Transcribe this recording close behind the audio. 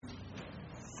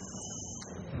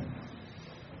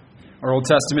Our Old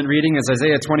Testament reading is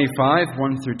Isaiah 25,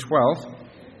 1 through 12.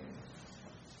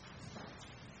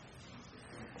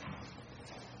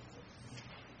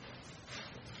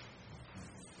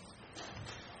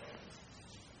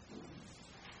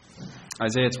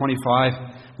 Isaiah 25,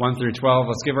 1 through 12.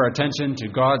 Let's give our attention to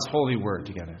God's holy word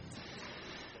together.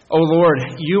 O Lord,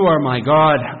 you are my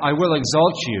God. I will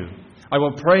exalt you. I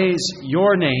will praise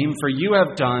your name, for you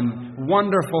have done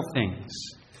wonderful things.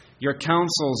 Your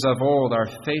counsels of old are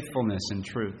faithfulness and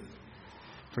truth.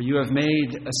 For you have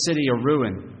made a city a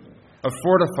ruin, a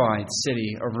fortified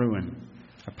city a ruin,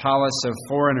 a palace of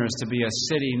foreigners to be a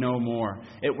city no more.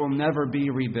 It will never be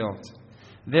rebuilt.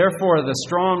 Therefore the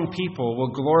strong people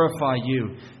will glorify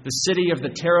you. The city of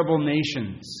the terrible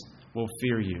nations will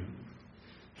fear you.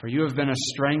 For you have been a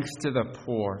strength to the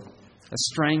poor, a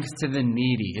strength to the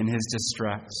needy in his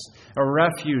distress, a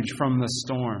refuge from the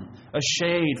storm, a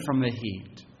shade from the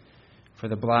heat. For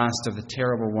the blast of the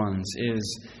terrible ones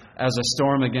is as a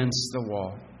storm against the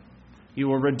wall. You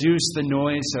will reduce the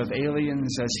noise of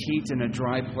aliens as heat in a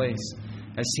dry place,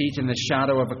 as heat in the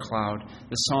shadow of a cloud.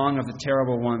 The song of the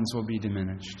terrible ones will be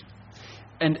diminished.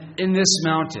 And in this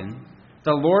mountain,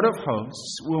 the Lord of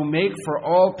hosts will make for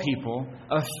all people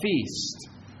a feast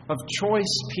of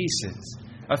choice pieces,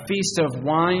 a feast of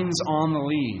wines on the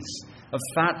lees, of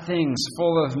fat things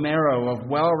full of marrow, of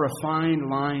well-refined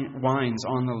wines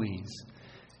on the lees.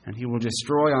 And he will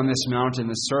destroy on this mountain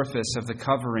the surface of the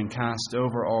covering cast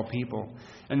over all people,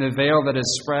 and the veil that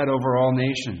is spread over all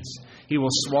nations. He will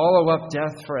swallow up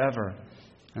death forever,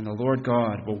 and the Lord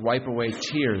God will wipe away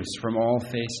tears from all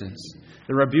faces.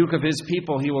 The rebuke of his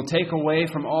people he will take away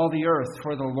from all the earth,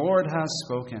 for the Lord has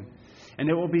spoken. And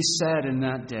it will be said in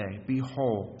that day,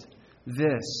 Behold,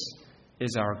 this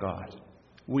is our God.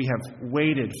 We have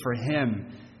waited for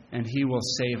him, and he will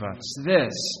save us.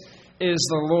 This is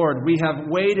the Lord. We have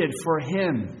waited for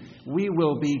him. We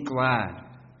will be glad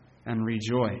and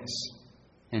rejoice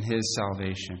in his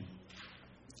salvation.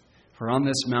 For on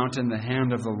this mountain the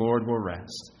hand of the Lord will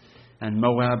rest, and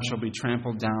Moab shall be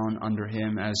trampled down under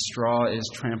him as straw is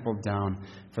trampled down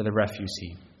for the refuse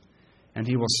heap. And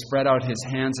he will spread out his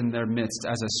hands in their midst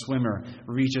as a swimmer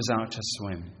reaches out to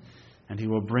swim. And he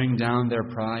will bring down their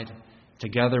pride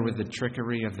together with the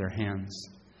trickery of their hands.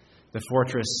 The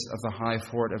fortress of the high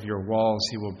fort of your walls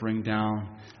he will bring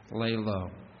down, lay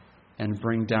low, and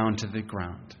bring down to the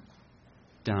ground,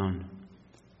 down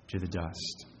to the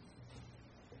dust.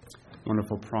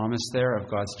 Wonderful promise there of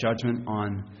God's judgment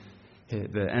on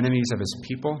the enemies of his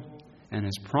people, and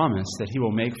his promise that he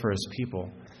will make for his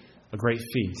people a great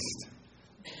feast,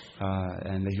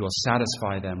 and that he will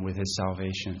satisfy them with his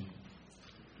salvation.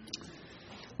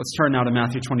 Let's turn now to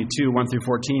Matthew 22, 1 through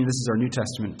 14. This is our New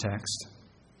Testament text.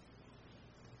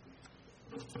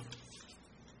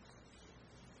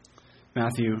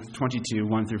 Matthew 22,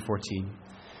 1 through 14.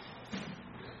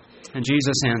 And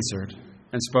Jesus answered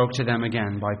and spoke to them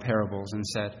again by parables and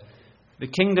said, The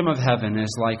kingdom of heaven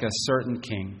is like a certain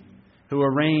king who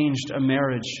arranged a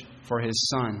marriage for his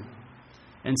son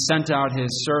and sent out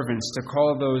his servants to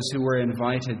call those who were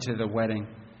invited to the wedding.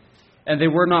 And they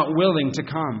were not willing to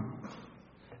come.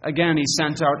 Again, he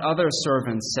sent out other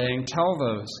servants, saying, Tell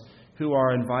those who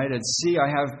are invited, See, I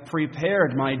have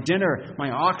prepared my dinner. My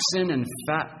oxen and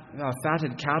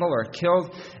fatted cattle are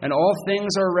killed, and all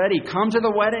things are ready. Come to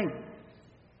the wedding.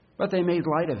 But they made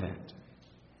light of it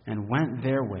and went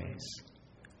their ways,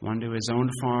 one to his own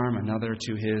farm, another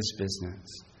to his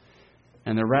business.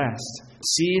 And the rest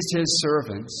seized his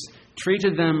servants,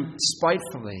 treated them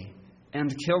spitefully,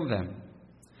 and killed them.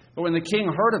 But when the king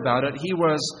heard about it, he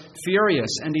was furious,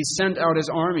 and he sent out his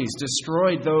armies,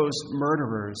 destroyed those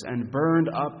murderers, and burned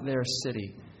up their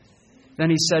city. Then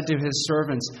he said to his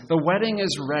servants, The wedding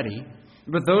is ready,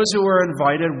 but those who were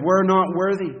invited were not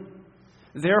worthy.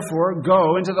 Therefore,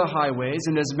 go into the highways,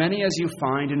 and as many as you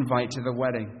find, invite to the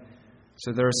wedding.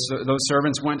 So those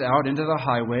servants went out into the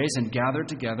highways and gathered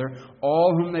together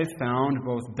all whom they found,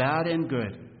 both bad and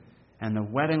good. And the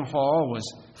wedding hall was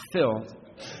filled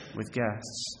with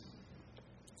guests.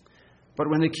 But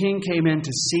when the king came in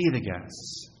to see the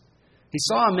guests, he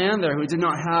saw a man there who did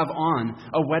not have on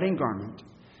a wedding garment.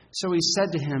 So he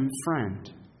said to him,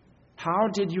 Friend, how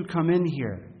did you come in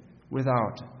here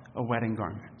without a wedding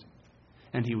garment?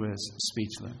 And he was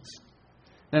speechless.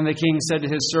 Then the king said to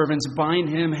his servants, Bind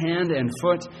him hand and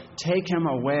foot, take him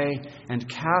away, and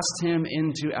cast him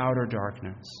into outer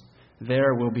darkness.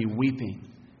 There will be weeping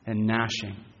and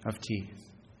gnashing of teeth.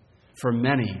 For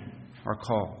many are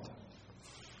called,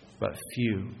 but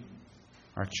few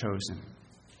are chosen.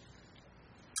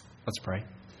 Let's pray.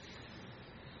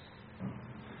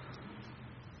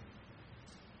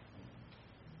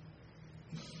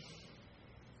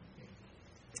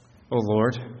 O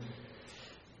Lord.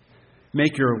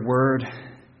 Make your word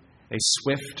a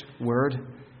swift word,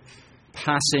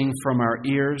 passing from our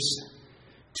ears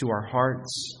to our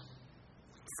hearts,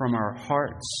 from our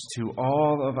hearts to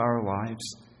all of our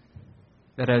lives,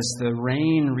 that as the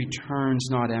rain returns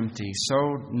not empty,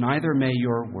 so neither may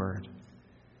your word,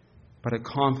 but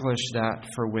accomplish that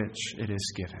for which it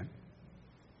is given.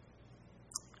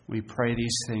 We pray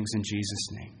these things in Jesus'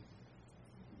 name.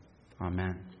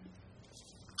 Amen.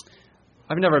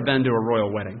 I've never been to a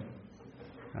royal wedding.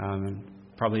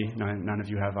 Probably none of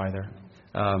you have either.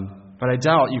 But I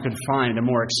doubt you could find a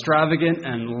more extravagant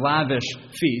and lavish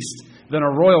feast than a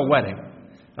royal wedding.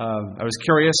 I was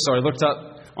curious, so I looked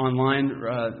up online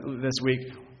this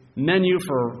week, menu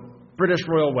for British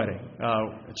royal wedding.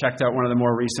 I checked out one of the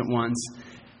more recent ones.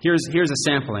 Here's a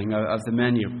sampling of the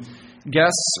menu.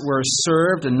 Guests were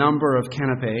served a number of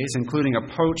canapés, including a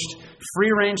poached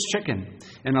free-range chicken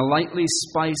and a lightly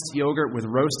spiced yogurt with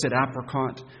roasted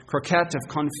apricot, croquette of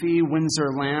confit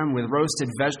Windsor lamb with roasted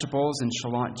vegetables and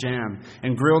shallot jam,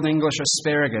 and grilled English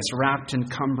asparagus wrapped in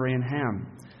Cumbrian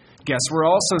ham. Guests were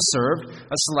also served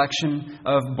a selection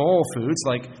of bowl foods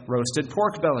like roasted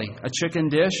pork belly, a chicken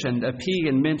dish, and a pea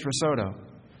and mint risotto.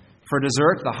 For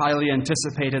dessert, the highly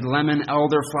anticipated lemon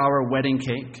elderflower wedding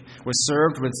cake was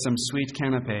served with some sweet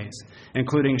canapés,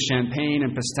 including champagne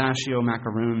and pistachio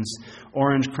macaroons,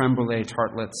 orange creme brulee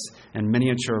tartlets, and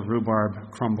miniature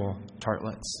rhubarb crumble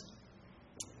tartlets.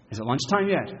 Is it lunchtime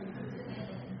yet?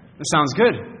 It sounds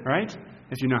good, right?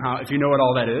 If you know what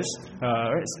all that is.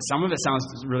 Some of it sounds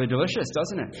really delicious,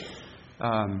 doesn't it?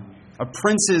 A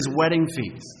prince's wedding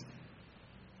feast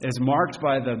is marked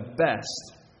by the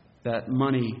best that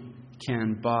money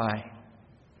can buy.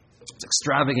 It's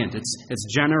extravagant, it's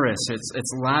generous,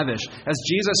 it's lavish. As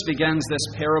Jesus begins this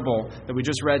parable that we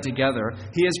just read together,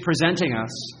 he is presenting us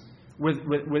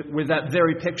with that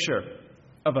very picture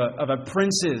of a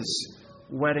prince's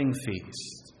wedding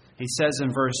feast. He says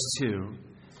in verse 2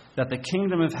 that the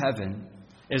kingdom of heaven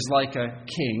is like a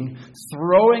king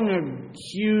throwing a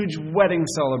huge wedding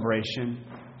celebration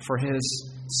for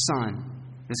his son.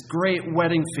 This great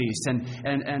wedding feast.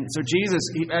 And so Jesus,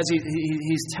 as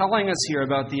he's telling us here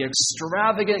about the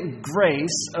extravagant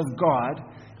grace of God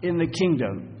in the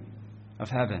kingdom of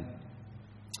heaven.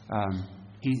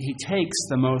 He takes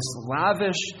the most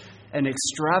lavish and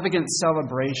extravagant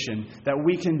celebration that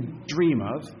we can dream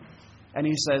of, and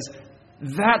he says,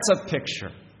 that's a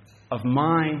picture of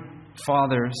my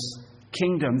Father's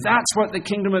kingdom. That's what the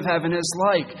kingdom of heaven is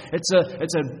like. It's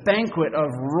a banquet of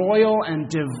royal and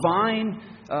divine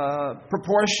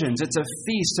proportions. It's a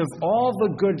feast of all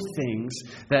the good things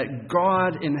that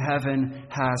God in heaven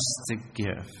has to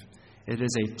give. It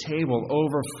is a table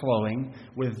overflowing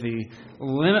with the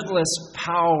limitless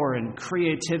power and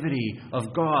creativity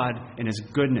of God and His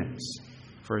goodness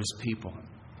for His people.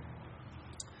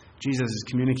 Jesus is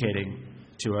communicating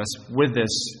to us with this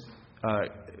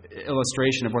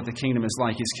illustration of what the kingdom is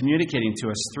like. He's communicating to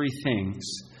us three things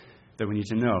that we need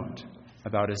to note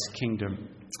about His kingdom.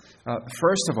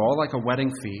 First of all, like a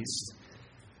wedding feast,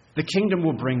 the kingdom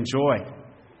will bring joy,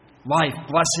 life,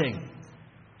 blessing.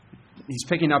 He's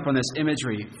picking up on this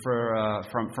imagery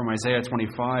from Isaiah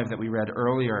 25 that we read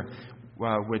earlier,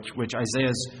 which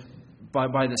Isaiah's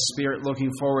by the Spirit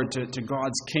looking forward to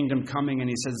God's kingdom coming, and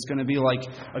he says it's going to be like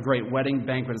a great wedding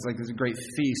banquet. It's like there's a great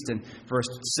feast. And verse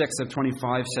 6 of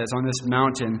 25 says, on this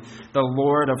mountain the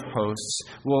Lord of hosts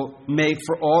will make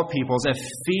for all peoples a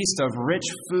feast of rich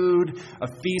food, a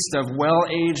feast of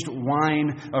well-aged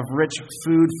wine, of rich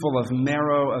food full of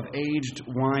marrow, of aged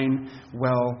wine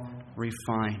well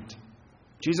refined.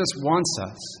 Jesus wants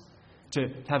us to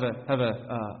have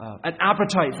an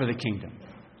appetite for the kingdom.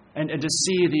 And to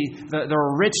see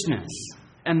the richness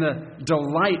and the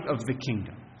delight of the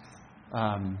kingdom.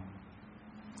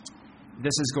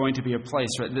 This is going to be a place,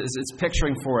 right? It's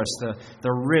picturing for us the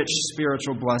rich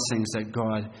spiritual blessings that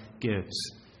God gives.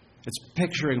 It's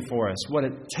picturing for us what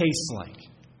it tastes like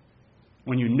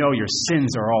when you know your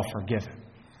sins are all forgiven.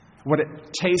 What it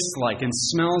tastes like and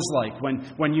smells like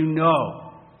when you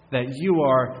know that you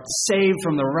are saved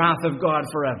from the wrath of God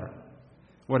forever.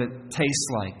 What it tastes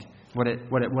like. What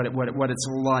it's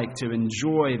like to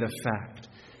enjoy the fact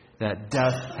that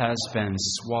death has been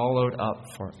swallowed up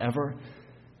forever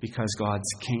because God's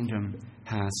kingdom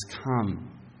has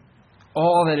come.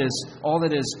 All that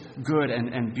is good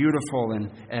and beautiful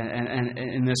and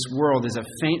in this world is a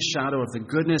faint shadow of the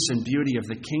goodness and beauty of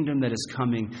the kingdom that is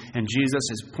coming, and Jesus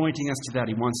is pointing us to that.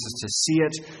 He wants us to see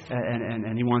it,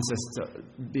 and He wants us to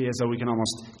be as though we can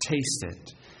almost taste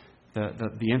it,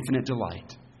 the infinite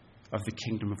delight of the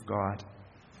kingdom of God.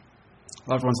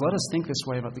 Loved ones, let us think this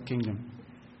way about the kingdom.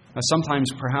 Now,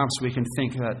 sometimes perhaps we can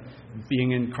think that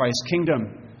being in Christ's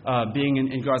kingdom, being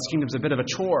in God's kingdom is a bit of a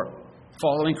chore.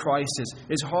 Following Christ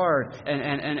is hard,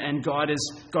 and God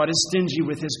is stingy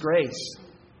with His grace.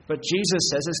 But Jesus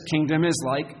says His kingdom is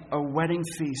like a wedding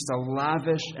feast, a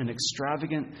lavish and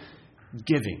extravagant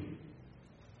giving,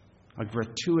 a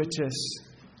gratuitous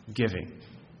giving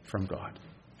from God.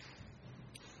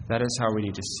 That is how we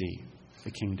need to see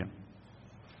the kingdom.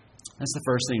 That's the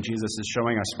first thing Jesus is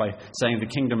showing us by saying the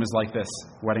kingdom is like this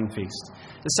wedding feast.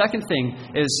 The second thing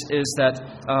is that,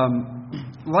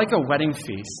 like a wedding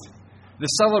feast, the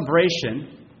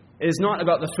celebration is not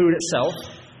about the food itself.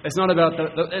 It's not about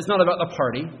the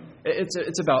party.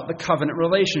 It's about the covenant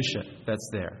relationship that's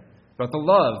there, about the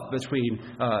love between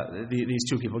these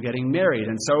two people getting married.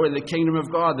 And so in the kingdom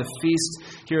of God, the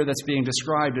feast here that's being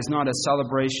described is not a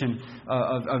celebration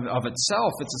of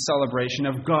itself. It's a celebration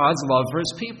of God's love for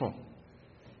His people.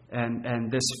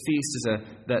 And this feast is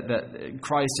that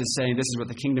Christ is saying this is what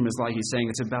the kingdom is like. He's saying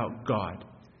it's about God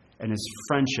and His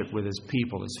friendship with His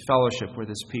people, His fellowship with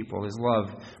His people, His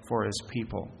love for His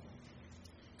people.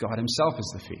 God Himself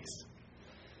is the feast.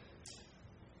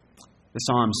 The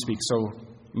Psalms speak so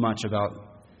much about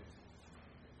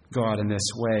God in this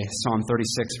way. Psalm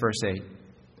 36, verse 8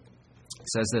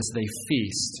 says this: "They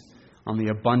feast on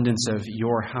the abundance of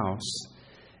your house,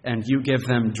 and you give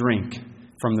them drink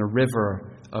from the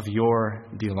river of your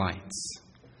delights."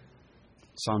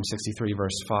 Psalm 63,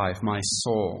 verse 5, "My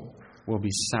soul will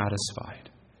be satisfied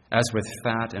as with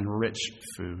fat and rich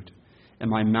food, and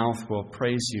my mouth will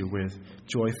praise you with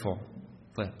joyful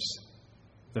lips."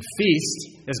 The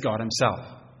feast is God Himself.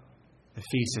 The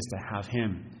feast is to have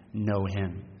Him, know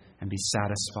Him, and be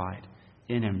satisfied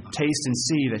in Him. Taste and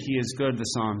see that He is good, the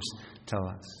Psalms tell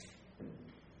us.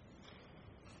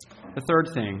 The third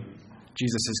thing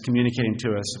Jesus is communicating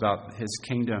to us about His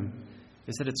kingdom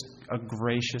is that it's a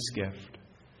gracious gift.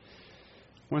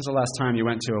 When's the last time you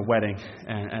went to a wedding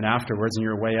and afterwards, on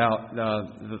your way out,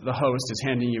 the host is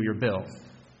handing you your bill?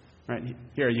 Right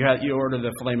here, you order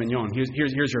the filet mignon.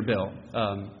 Here's your bill.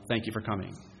 Thank you for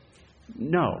coming.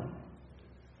 No,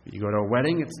 you go to a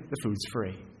wedding, the food's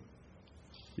free.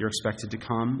 You're expected to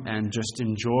come and just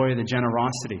enjoy the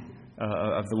generosity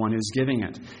of the one who's giving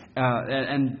it.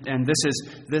 And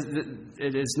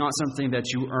it is not something that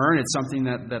you earn. It's something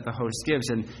that the host gives.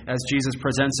 And as Jesus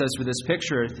presents us with this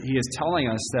picture, He is telling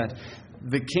us that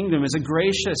the kingdom is a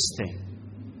gracious thing,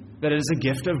 that it is a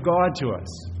gift of God to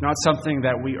us, not something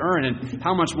that we earn. And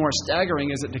how much more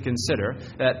staggering is it to consider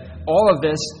that all of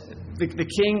this, the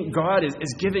King, God,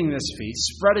 is giving this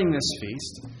feast, spreading this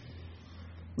feast,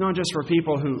 not just for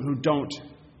people who don't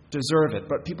deserve it,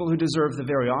 but people who deserve the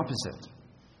very opposite.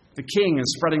 The King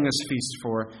is spreading this feast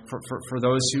for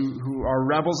those who are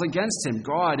rebels against Him.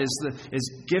 God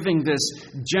is giving this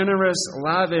generous,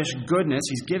 lavish goodness.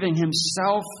 He's giving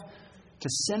Himself to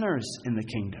sinners in the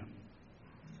kingdom.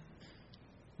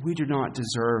 We do not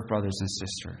deserve, brothers and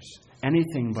sisters,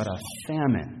 anything but a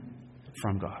famine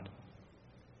from God.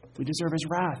 We deserve His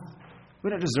wrath. We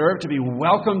don't deserve to be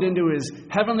welcomed into His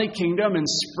heavenly kingdom and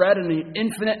spread in the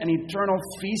infinite and eternal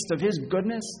feast of His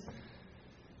goodness.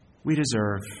 We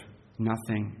deserve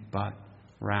nothing but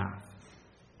wrath.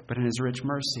 But in His rich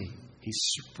mercy, He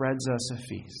spreads us a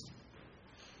feast.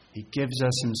 He gives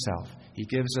us Himself. He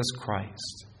gives us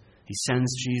Christ. He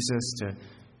sends Jesus to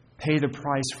pay the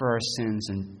price for our sins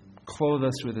and clothe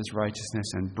us with His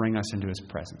righteousness and bring us into His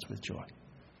presence with joy.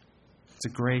 It's a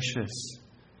gracious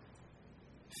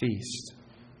feast.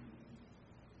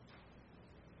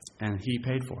 And He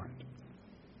paid for it.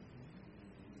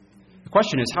 The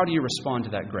question is, how do you respond to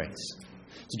that grace?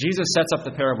 So Jesus sets up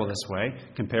the parable this way,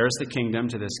 compares the kingdom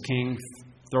to this king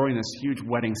throwing this huge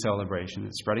wedding celebration,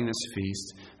 spreading this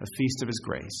feast, a feast of His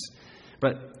grace.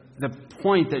 But the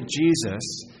point that Jesus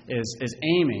is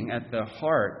aiming at the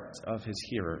heart of His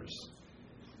hearers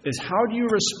is, how do you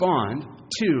respond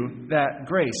to that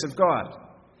grace of God?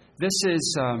 This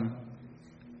is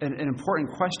an important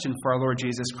question for our Lord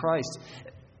Jesus Christ.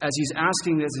 As He's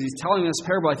asking this, as He's telling this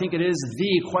parable, I think it is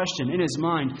the question in His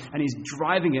mind, and He's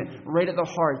driving it right at the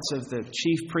hearts of the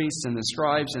chief priests and the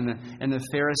scribes and the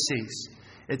Pharisees.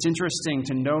 It's interesting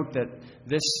to note that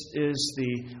this is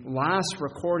the last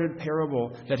recorded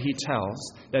parable that He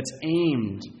tells that's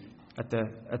aimed at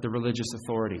the religious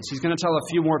authorities. He's going to tell a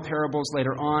few more parables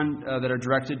later on that are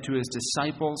directed to His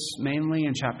disciples, mainly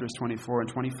in chapters 24 and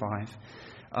 25.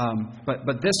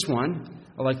 But this one,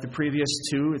 like the previous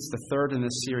two, it's the third in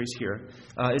this series here,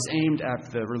 is aimed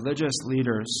at the religious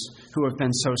leaders who have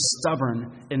been so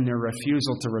stubborn in their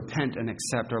refusal to repent and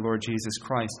accept our Lord Jesus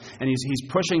Christ. And he's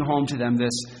pushing home to them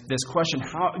this question: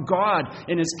 how God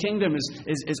in His kingdom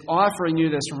is offering you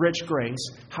this rich grace.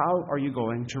 How are you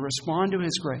going to respond to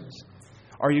His grace?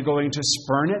 Are you going to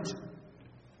spurn it?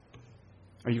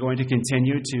 Are you going to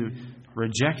continue to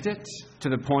reject it to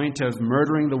the point of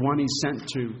murdering the one He sent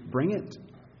to bring it?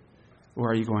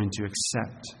 Or are you going to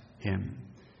accept Him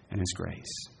and His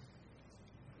grace?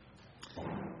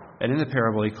 And in the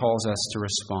parable, He calls us to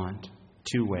respond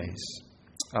two ways.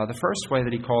 The first way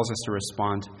that He calls us to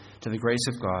respond to the grace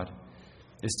of God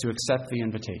is to accept the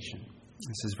invitation.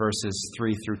 This is verses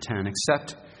 3 through 10.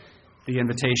 Accept the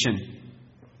invitation.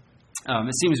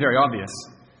 It seems very obvious.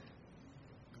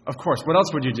 Of course, what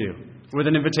else would you do with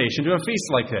an invitation to a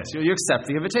feast like this? You accept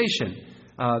the invitation.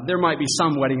 There might be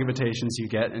some wedding invitations you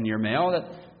get in your mail that,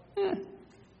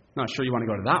 not sure you want to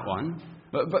go to that one.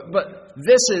 But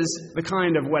this is the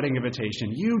kind of wedding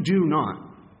invitation you do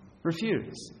not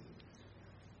refuse.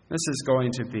 This is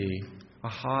going to be a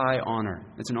high honor.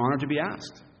 It's an honor to be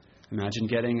asked. Imagine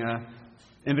getting an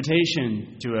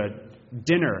invitation to a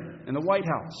dinner in the White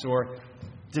House or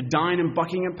to dine in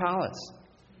Buckingham Palace.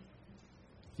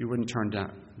 You wouldn't turn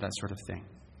down that sort of thing.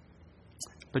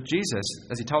 But Jesus,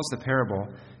 as He tells the parable,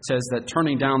 says that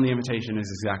turning down the invitation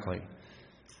is exactly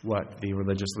what the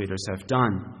religious leaders have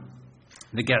done.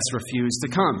 The guests refuse to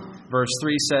come. Verse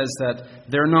 3 says that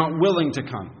they're not willing to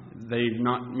come. They're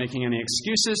not making any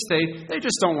excuses. They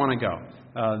just don't want to go.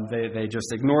 They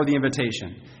just ignore the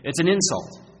invitation. It's an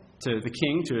insult to the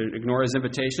king to ignore his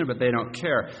invitation, but they don't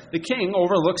care. The king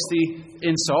overlooks the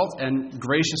insult and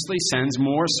graciously sends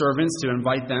more servants to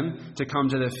invite them to come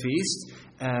to the feast.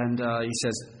 And he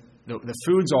says, the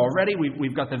food's all ready.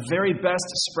 We've got the very best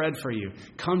spread for you.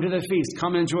 Come to the feast.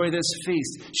 Come enjoy this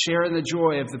feast. Share in the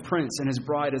joy of the prince and his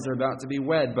bride as they're about to be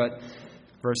wed. But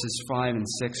verses 5 and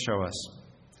 6 show us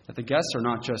that the guests are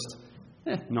not just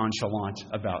nonchalant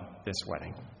about this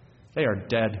wedding. They are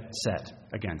dead set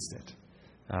against it.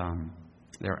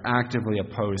 They're actively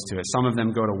opposed to it. Some of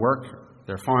them go to work,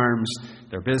 their farms,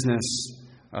 their business,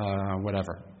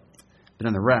 whatever. But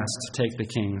then the rest take the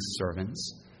king's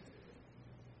servants.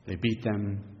 They beat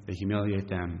them, they humiliate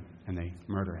them, and they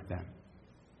murder them.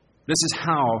 This is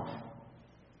how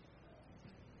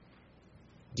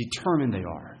determined they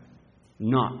are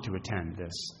not to attend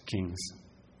this king's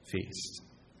feast.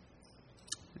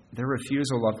 Their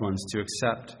refusal, loved ones, to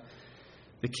accept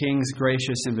the king's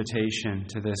gracious invitation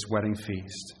to this wedding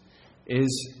feast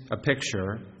is a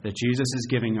picture that Jesus is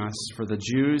giving us for the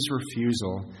Jews'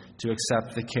 refusal to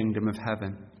accept the kingdom of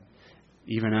heaven.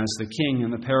 Even as the king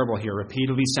in the parable here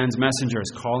repeatedly sends messengers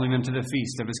calling them to the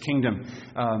feast of His kingdom,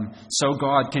 so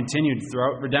God continued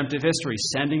throughout redemptive history,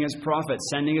 sending His prophets,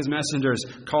 sending His messengers,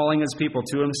 calling His people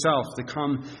to Himself to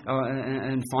come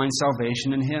and find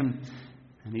salvation in Him.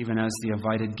 And even as the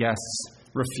invited guests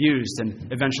refused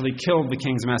and eventually killed the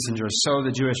king's messengers, so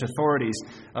the Jewish authorities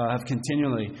have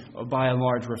continually, by and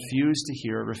large, refused to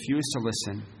hear, refused to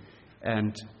listen,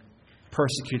 and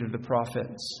persecuted the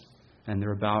prophets. And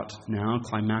they're about now,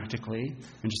 climactically,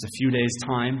 in just a few days'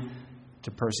 time,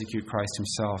 to persecute Christ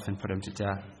Himself and put Him to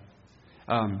death.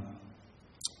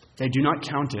 They do not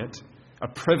count it a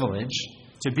privilege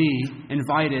to be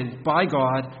invited by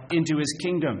God into His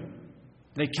kingdom.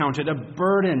 They count it a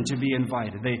burden to be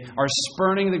invited. They are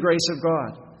spurning the grace of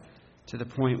God to the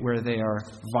point where they are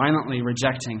violently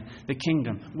rejecting the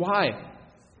kingdom. Why?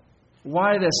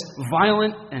 Why this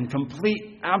violent and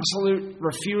complete, absolute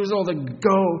refusal to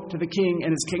go to the king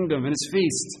and His kingdom and His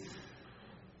feast?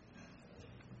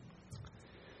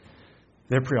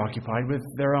 They're preoccupied with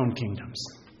their own kingdoms.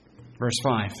 Verse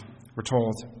 5, we're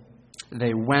told,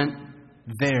 they went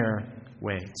their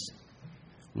ways.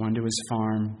 One to his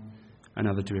farm,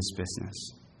 another to his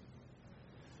business.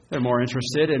 They're more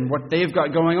interested in what they've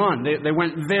got going on. They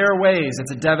went their ways.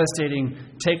 It's a devastating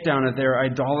takedown of their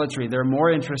idolatry. They're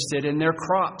more interested in their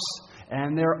crops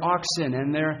and their oxen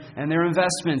and their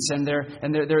investments and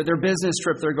their business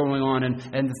trip they're going on and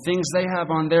the things they have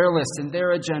on their list and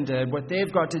their agenda and what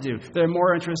they've got to do. They're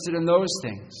more interested in those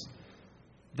things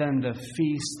than the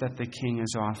feast that the king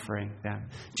is offering them.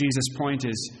 Jesus' point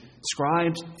is,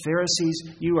 scribes,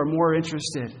 Pharisees, you are more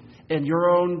interested in your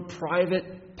own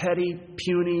private, petty,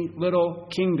 puny little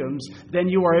kingdoms than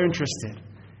you are interested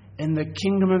in the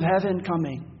kingdom of heaven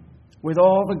coming with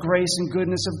all the grace and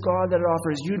goodness of God that it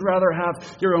offers. You'd rather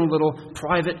have your own little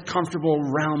private, comfortable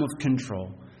realm of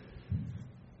control,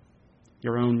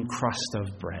 your own crust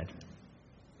of bread,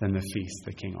 than the feast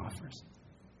the king offers.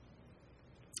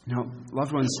 Now,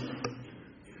 loved ones,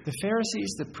 the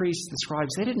Pharisees, the priests, the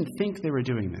scribes, they didn't think they were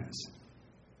doing this.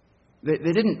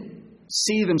 They didn't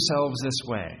see themselves this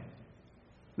way.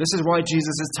 This is why Jesus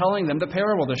is telling them the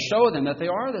parable, to show them that they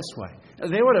are this way.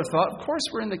 They would have thought, of course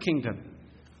we're in the kingdom.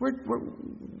 We're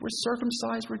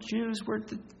circumcised, we're Jews, we're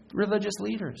the religious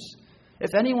leaders.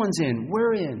 If anyone's in,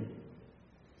 we're in.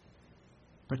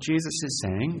 But Jesus is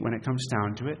saying, when it comes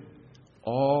down to it,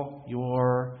 all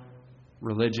your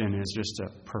religion is just a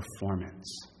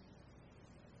performance.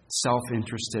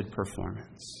 Self-interested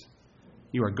performance.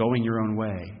 You are going your own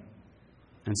way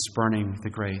and spurning the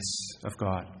grace of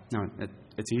God. Now,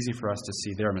 it's easy for us to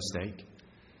see their mistake.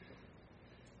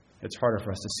 It's harder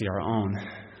for us to see our own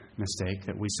mistake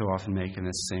that we so often make in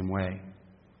this same way.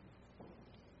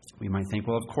 We might think,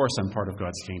 well, of course I'm part of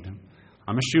God's kingdom.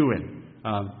 I'm a shoo-in.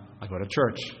 I go to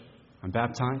church. I'm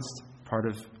baptized, part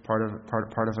of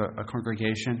a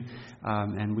congregation,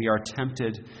 and we are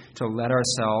tempted to let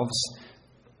ourselves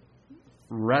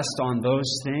rest on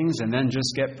those things and then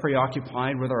just get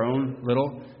preoccupied with our own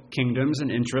little kingdoms and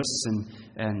interests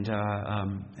and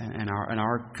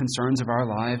our concerns of our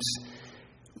lives,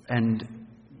 and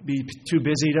be too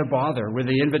busy to bother with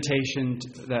the invitation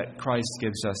that Christ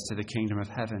gives us to the kingdom of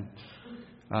heaven.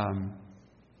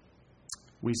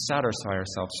 We satisfy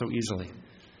ourselves so easily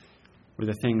with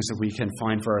the things that we can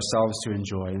find for ourselves to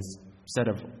enjoy instead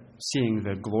of seeing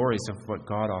the glories of what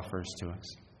God offers to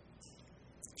us.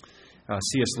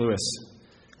 C.S. Lewis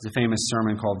has a famous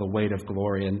sermon called The Weight of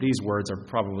Glory, and these words are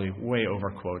probably way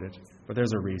overquoted, but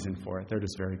there's a reason for it. They're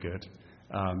just very good.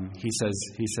 He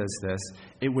says this: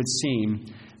 "It would seem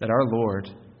that our Lord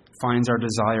finds our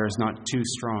desires not too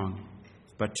strong,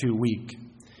 but too weak.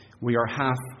 We are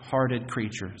half-hearted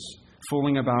creatures,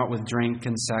 fooling about with drink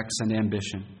and sex and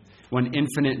ambition, when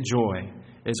infinite joy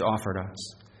is offered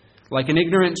us. Like an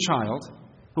ignorant child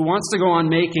who wants to go on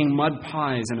making mud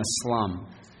pies in a slum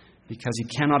because he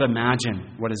cannot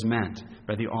imagine what is meant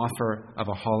by the offer of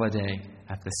a holiday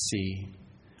at the sea.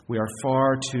 We are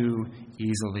far too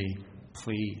easily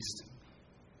pleased."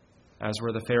 As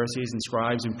were the Pharisees and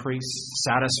scribes and priests,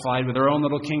 satisfied with their own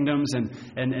little kingdoms and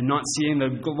not seeing the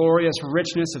glorious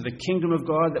richness of the kingdom of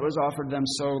God that was offered them.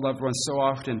 So, loved ones, so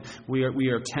often we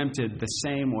are tempted the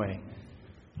same way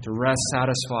to rest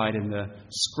satisfied in the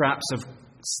scraps of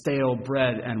stale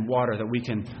bread and water that we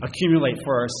can accumulate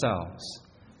for ourselves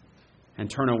and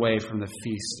turn away from the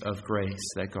feast of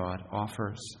grace that God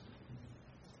offers.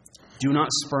 Do not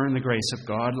spurn the grace of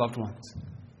God, loved ones.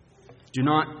 Do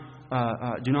not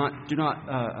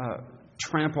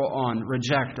trample on,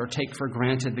 reject, or take for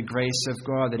granted the grace of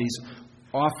God that He's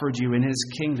offered you in His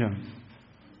kingdom.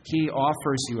 He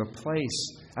offers you a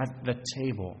place at the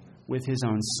table with His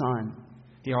own Son.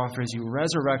 He offers you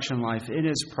resurrection life in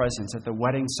His presence at the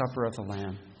wedding supper of the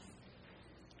Lamb.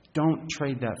 Don't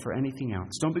trade that for anything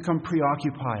else. Don't become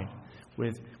preoccupied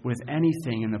with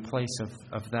anything in the place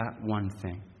of that one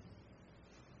thing.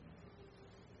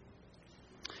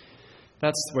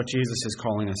 That's what Jesus is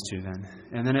calling us to then.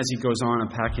 And then as He goes on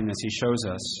unpacking this, He shows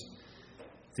us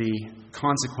the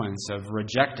consequence of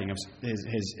rejecting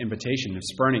His invitation, of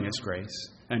spurning His grace,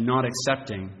 and not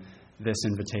accepting this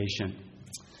invitation.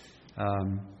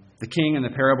 The king in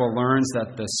the parable learns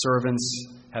that the servants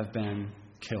have been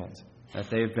killed, that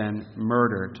they've been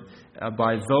murdered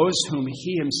by those whom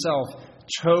he himself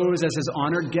chose as his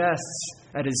honored guests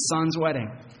at his son's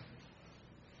wedding.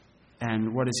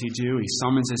 And what does he do? He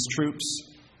summons his troops.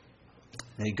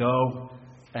 They go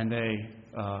and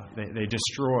they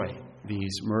destroy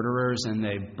these murderers and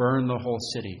they burn the whole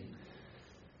city.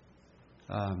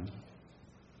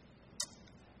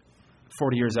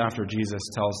 40 years after Jesus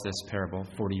tells this parable,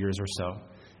 40 years or so,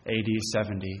 AD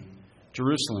 70,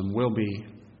 Jerusalem will be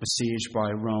besieged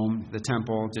by Rome, the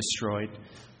temple destroyed.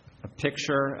 A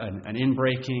picture, an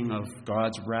inbreaking of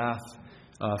God's wrath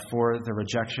for the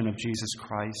rejection of Jesus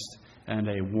Christ, and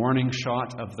a warning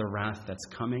shot of the wrath that's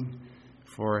coming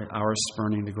for our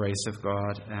spurning the grace of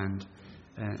God and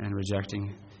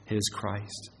rejecting His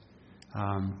Christ.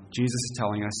 Jesus is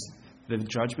telling us the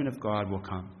judgment of God will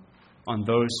come on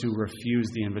those who refuse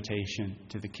the invitation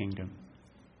to the kingdom.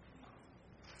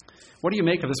 What do you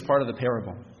make of this part of the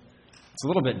parable? It's a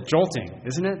little bit jolting,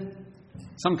 isn't it?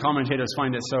 Some commentators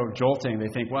find it so jolting. They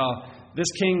think, well,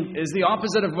 this king is the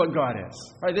opposite of what God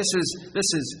is. Right? This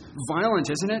is violent,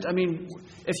 isn't it? I mean,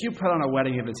 if you put on a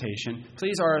wedding invitation,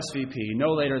 please RSVP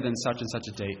no later than such and such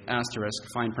a date, asterisk,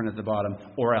 fine print at the bottom,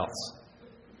 or else.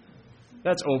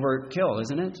 That's overkill,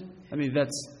 isn't it? I mean,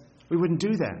 we wouldn't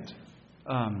do that.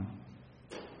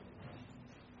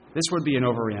 This would be an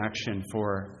overreaction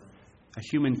for a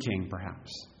human king,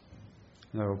 perhaps.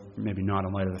 though maybe not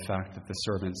in light of the fact that the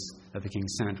servants that the king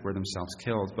sent were themselves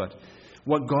killed. But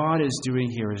what God is doing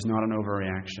here is not an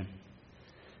overreaction.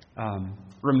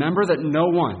 Remember that no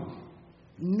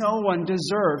one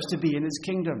deserves to be in his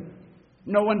kingdom.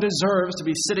 No one deserves to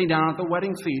be sitting down at the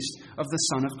wedding feast of the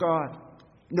Son of God.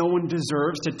 No one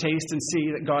deserves to taste and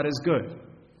see that God is good.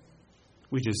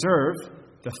 We deserve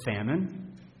the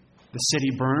famine, the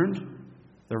city burned,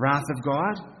 the wrath of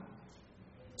God.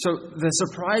 So the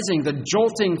surprising, the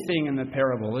jolting thing in the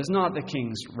parable is not the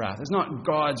king's wrath. It's not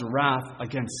God's wrath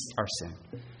against our sin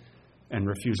and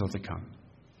refusal to come.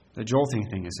 The jolting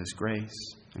thing is His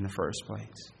grace in the first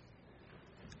place.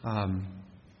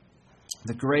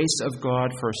 The grace of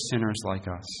God for sinners like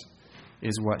us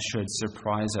is what should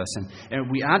surprise us. And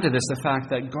we add to this the fact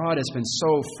that God has been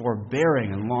so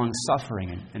forbearing and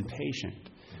long-suffering and patient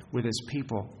with His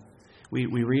people. We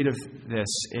read of this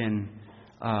in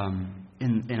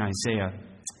Isaiah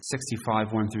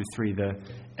 65, 1 through 3, the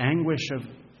anguish of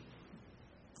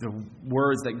the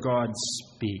words that God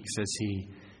speaks as He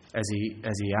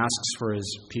asks for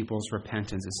His people's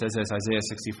repentance. It says this, Isaiah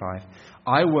 65,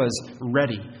 I was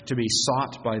ready to be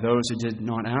sought by those who did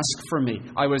not ask for me.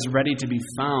 I was ready to be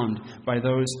found by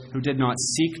those who did not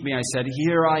seek me. I said,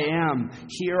 here I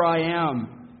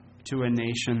am, to a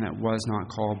nation that was not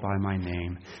called by my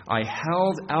name. I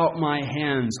held out my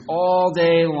hands all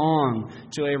day long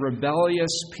to a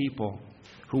rebellious people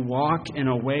who walk in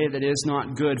a way that is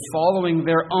not good, following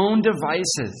their own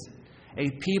devices. A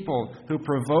people who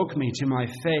provoke me to my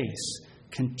face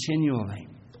continually.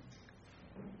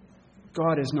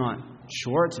 God is not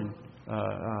short and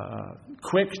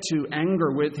quick to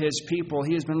anger with His people.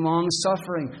 He has been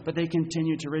long-suffering, but they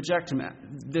continue to reject Him.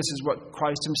 This is what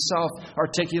Christ Himself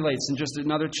articulates in just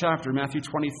another chapter, Matthew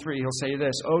 23. He'll say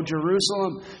this, O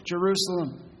Jerusalem,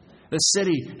 Jerusalem, the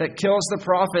city that kills the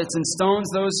prophets and stones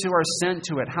those who are sent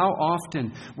to it. How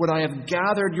often would I have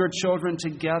gathered your children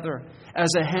together as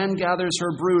a hen gathers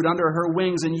her brood under her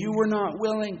wings, and you were not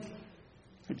willing?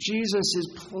 But Jesus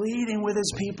is pleading with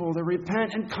His people to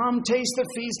repent and come taste the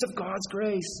feast of God's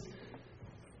grace.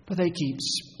 But they keep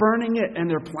spurning it, and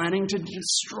they're planning to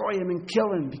destroy Him and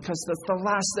kill Him because that's the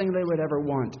last thing they would ever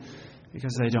want,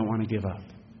 because they don't want to give up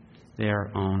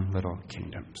their own little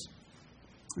kingdoms.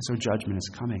 And so judgment is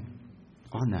coming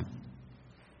on them.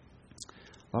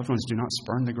 Loved ones, do not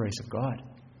spurn the grace of God.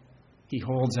 He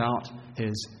holds out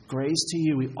His grace to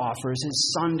you. He offers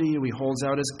His Son to you. He holds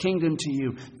out His kingdom to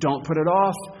you. Don't put it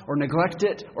off or neglect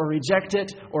it or reject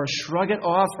it or shrug it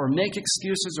off or make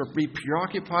excuses or be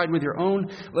preoccupied with your own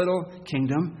little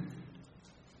kingdom.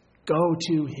 Go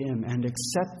to Him and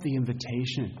accept the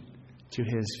invitation to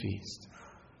His feast.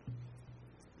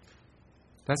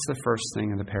 That's the first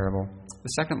thing in the parable. The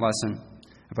second lesson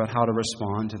about how to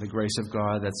respond to the grace of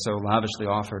God that's so lavishly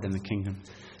offered in the kingdom.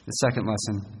 The second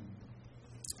lesson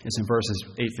is in verses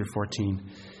 8 through 14.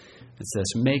 It's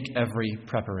this, make every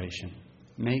preparation.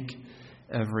 Make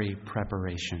every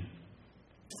preparation.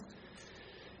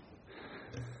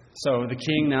 So the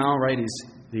king now, right,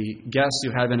 the guests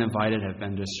who had been invited have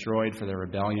been destroyed for their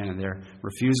rebellion and their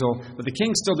refusal. But the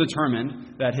king's still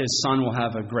determined that his son will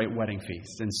have a great wedding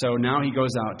feast. And so now he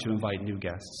goes out to invite new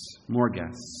guests, more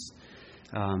guests.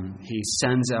 He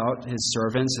sends out his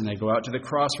servants, and they go out to the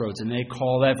crossroads, and they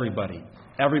call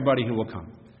everybody who will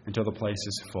come until the place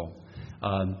is full.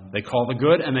 They call the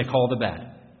good and they call the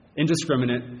bad.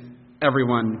 Indiscriminate,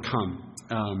 everyone come.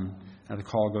 And the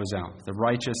call goes out. The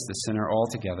righteous, the sinner, all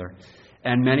together.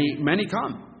 And many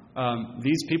come.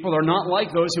 These people are not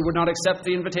like those who would not accept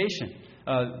the invitation.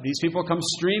 These people come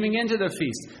streaming into the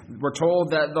feast. We're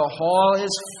told that the hall is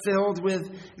filled with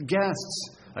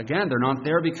guests. Again, they're not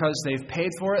there because they've paid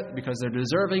for it, because they're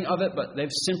deserving of it, but they've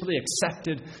simply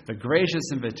accepted the gracious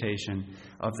invitation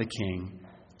of the king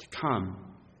to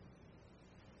come.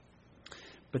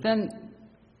 But then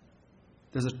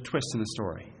there's a twist in the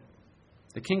story.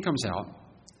 The king comes out,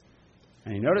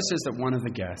 and he notices that one of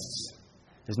the guests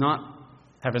does not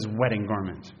have his wedding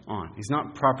garment on. He's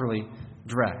not properly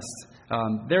dressed.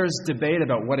 There's debate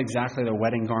about what exactly the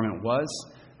wedding garment was.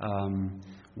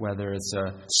 Whether it's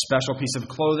a special piece of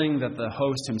clothing that the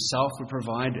host himself would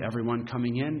provide to everyone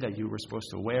coming in that you were supposed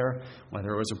to wear, whether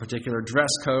it was a particular dress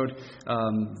code,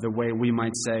 the way we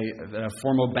might say a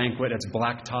formal banquet, it's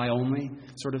black tie only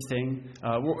sort of thing.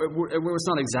 It was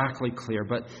not exactly clear,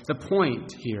 but the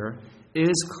point here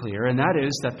is clear, and that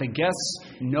is that the guests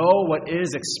know what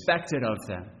is expected of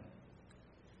them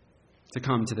to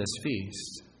come to this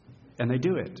feast, and they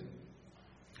do it,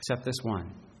 except this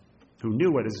one, who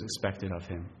knew what is expected of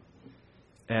him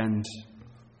and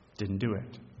didn't do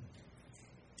it.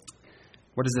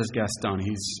 What has this guest done?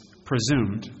 He's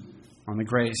presumed on the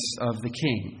grace of the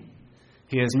king.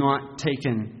 He has not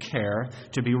taken care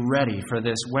to be ready for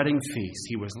this wedding feast.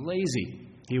 He was lazy.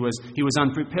 He was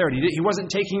unprepared. He wasn't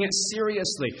taking it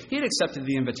seriously. He had accepted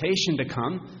the invitation to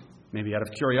come, maybe out of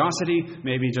curiosity,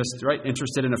 maybe just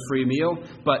interested in a free meal.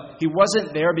 But he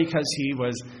wasn't there because he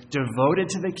was devoted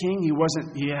to the king.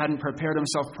 He hadn't prepared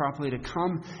himself properly to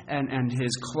come, and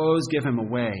his clothes give him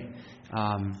away.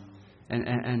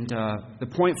 The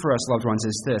point for us, loved ones,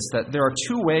 is this, that there are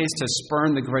two ways to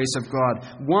spurn the grace of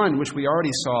God. One, which we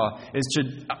already saw, is to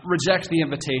reject the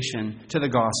invitation to the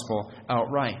gospel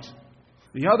outright.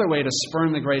 The other way to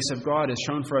spurn the grace of God is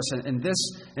shown for us in this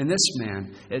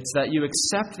man. It's that you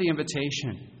accept the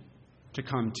invitation to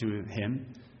come to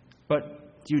him,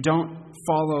 but you don't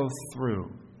follow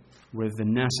through with the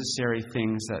necessary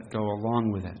things that go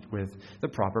along with it, with the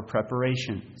proper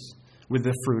preparations, with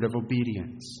the fruit of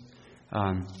obedience.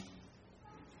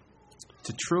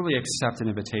 To truly accept an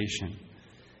invitation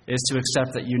is to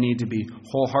accept that you need to be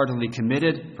wholeheartedly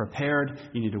committed, prepared.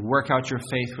 You need to work out your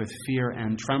faith with fear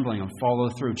and trembling and follow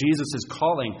through. Jesus is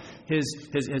calling his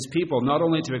people not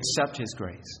only to accept his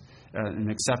grace and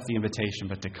accept the invitation,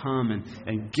 but to come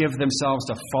and give themselves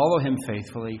to follow him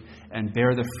faithfully and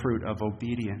bear the fruit of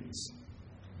obedience.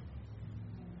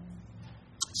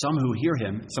 Some who hear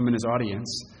him, some in his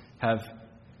audience, have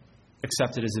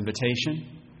accepted his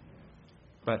invitation,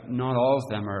 but not all of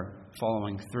them are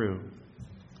following through.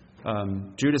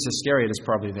 Judas Iscariot is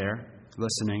probably there,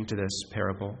 listening to this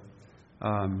parable.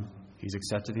 He's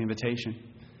accepted the invitation,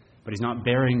 but he's not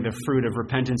bearing the fruit of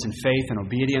repentance and faith and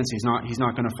obedience. He's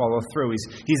not going to follow through.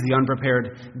 He's the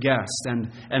unprepared guest,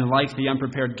 and like the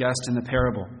unprepared guest in the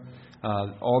parable,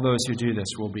 all those who do this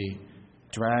will be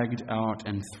dragged out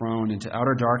and thrown into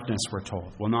outer darkness, we're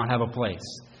told, will not have a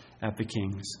place at the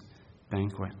king's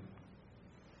banquet.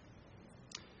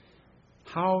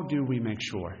 How do we make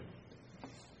sure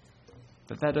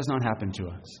that does not happen to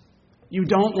us? You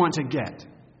don't want to get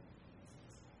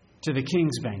to the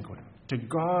king's banquet, to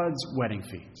God's wedding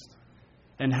feast,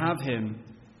 and have him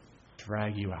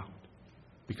drag you out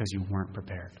because you weren't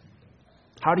prepared.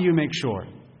 How do you make sure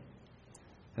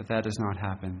that does not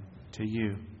happen to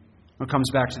you? It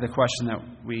comes back to the question that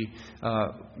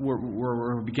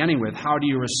we're beginning with. How do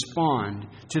you respond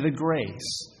to the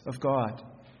grace of God?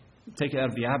 Take it out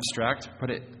of the abstract,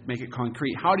 make it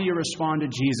concrete. How do you respond to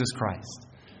Jesus Christ?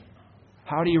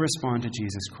 How do you respond to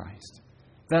Jesus Christ?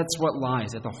 That's what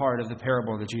lies at the heart of the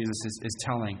parable that Jesus is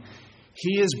telling.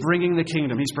 He is bringing the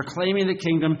kingdom. He's proclaiming the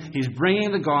kingdom. He's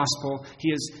bringing the gospel.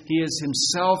 He is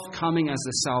himself coming as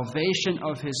the salvation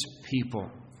of his people.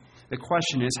 The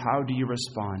question is, how do you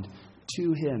respond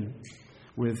to him?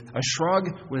 With a shrug,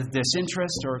 with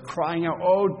disinterest, or crying out,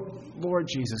 "Oh, Lord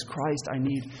Jesus Christ, I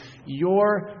need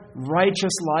your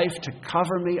righteous life to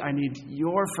cover me. I need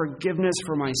your forgiveness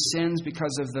for my sins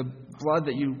because of the blood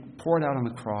that you poured out on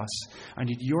the cross. I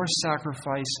need your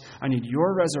sacrifice. I need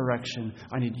your resurrection.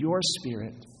 I need your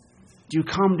Spirit." Do you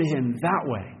come to him that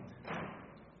way?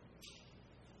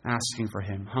 Asking for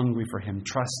him, hungry for him,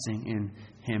 trusting in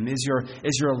him. Is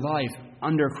your life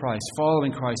under Christ,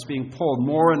 following Christ, being pulled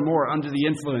more and more under the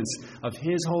influence of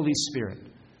his Holy Spirit?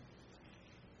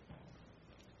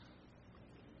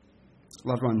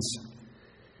 Loved ones,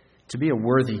 to be a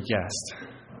worthy guest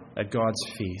at God's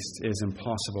feast is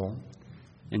impossible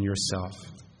in yourself.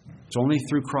 It's only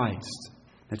through Christ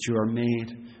that you are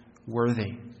made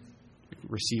worthy.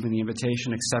 Receiving the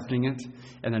invitation, accepting it,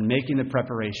 and then making the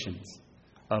preparations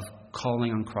of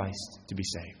calling on Christ to be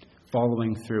saved.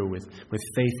 Following through with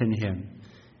faith in him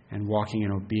and walking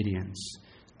in obedience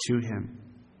to him.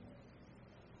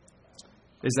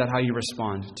 Is that how you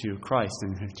respond to Christ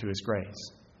and to his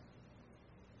grace?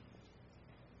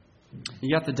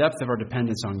 Yet the depth of our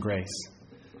dependence on grace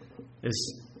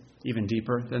is even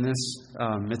deeper than this.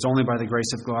 It's only by the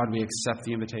grace of God we accept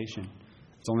the invitation.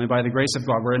 It's only by the grace of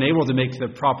God we're enabled to make the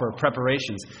proper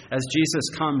preparations. As Jesus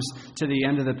comes to the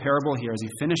end of the parable here, as he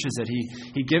finishes it,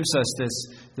 he gives us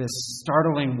this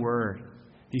startling word.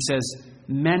 He says,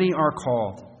 "Many are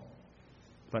called,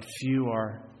 but few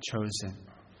are chosen."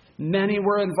 Many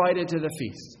were invited to the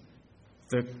feast.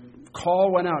 The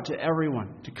call went out to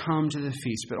everyone to come to the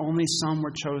feast, but only some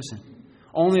were chosen.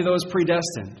 Only those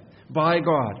predestined by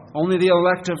God. Only the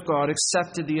elect of God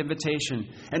accepted the invitation,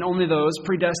 and only those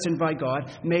predestined by God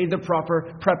made the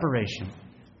proper preparation,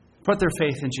 put their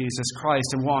faith in Jesus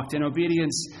Christ, and walked in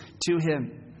obedience to him.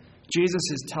 Jesus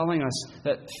is telling us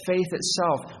that faith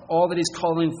itself, all that he's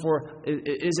calling for,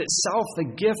 is itself the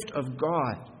gift of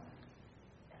God.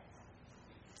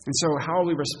 And so how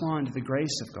we respond to the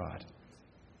grace of God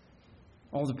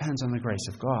all depends on the grace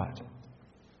of God.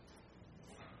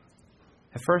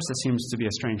 At first, it seems to be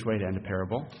a strange way to end a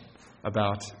parable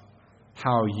about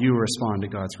how you respond to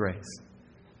God's grace.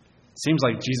 It seems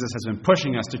like Jesus has been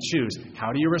pushing us to choose.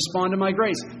 How do you respond to my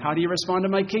grace? How do you respond to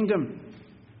my kingdom?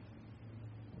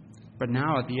 But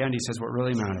now at the end, he says what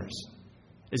really matters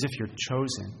is if you're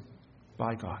chosen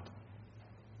by God.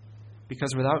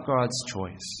 Because without God's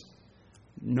choice,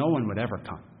 no one would ever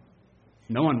come.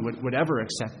 No one would ever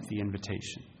accept the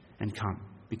invitation and come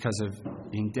because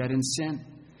of being dead in sin.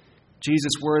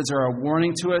 Jesus' words are a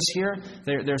warning to us here.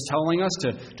 They're telling us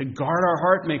to guard our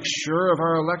heart, make sure of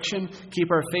our election,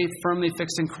 keep our faith firmly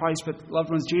fixed in Christ. But,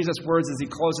 loved ones, Jesus' words as he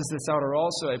closes this out are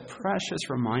also a precious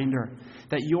reminder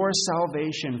that your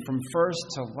salvation from first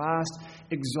to last,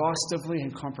 exhaustively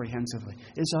and comprehensively,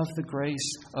 is of the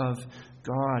grace of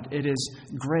God. It is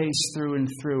grace through and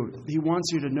through. He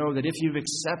wants you to know that if you've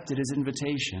accepted his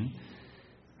invitation,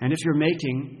 and if you're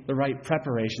making the right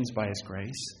preparations by his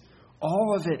grace,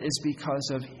 all of it is because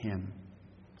of him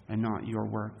and not your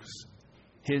works.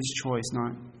 His choice,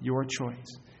 not your choice.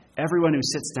 Everyone who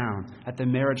sits down at the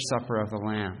marriage supper of the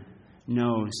Lamb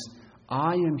knows,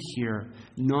 I am here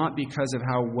not because of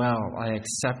how well I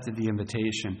accepted the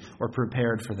invitation or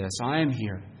prepared for this. I am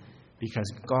here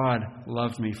because God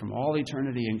loved me from all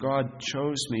eternity, and God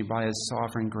chose me by his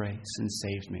sovereign grace and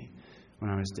saved me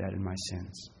when I was dead in my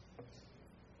sins.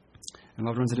 And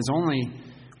loved ones, it is only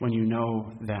when you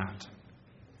know that,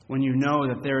 when you know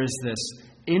that there is this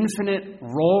infinite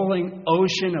rolling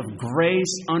ocean of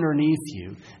grace underneath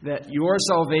you, that your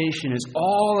salvation is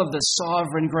all of the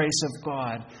sovereign grace of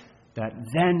God, that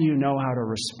then you know how to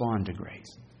respond to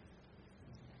grace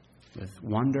with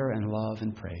wonder and love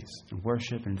and praise and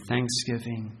worship and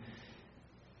thanksgiving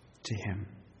to him.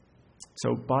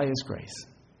 So by his grace,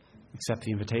 accept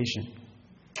the invitation.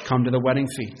 Come to the wedding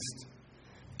feast.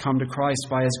 Come to Christ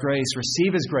by his grace.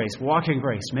 Receive his grace. Walk in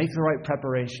grace. Make the right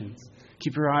preparations.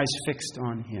 Keep your eyes fixed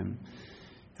on him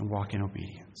and walk in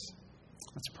obedience.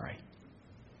 Let's pray.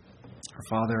 Our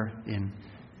Father in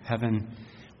heaven,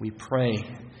 we pray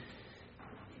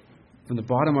from the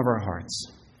bottom of our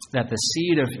hearts that the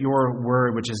seed of your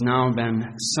word, which has now been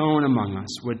sown among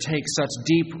us, would take such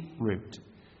deep root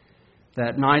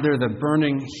that neither the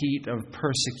burning heat of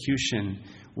persecution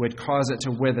would cause it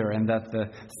to wither, and that the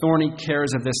thorny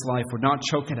cares of this life would not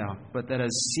choke it out, but that as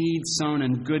seed sown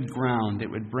in good ground, it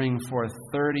would bring forth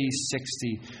 30,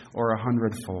 60, or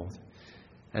 100-fold,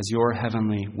 as your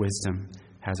heavenly wisdom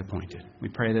has appointed. We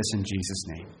pray this in Jesus'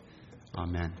 name.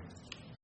 Amen.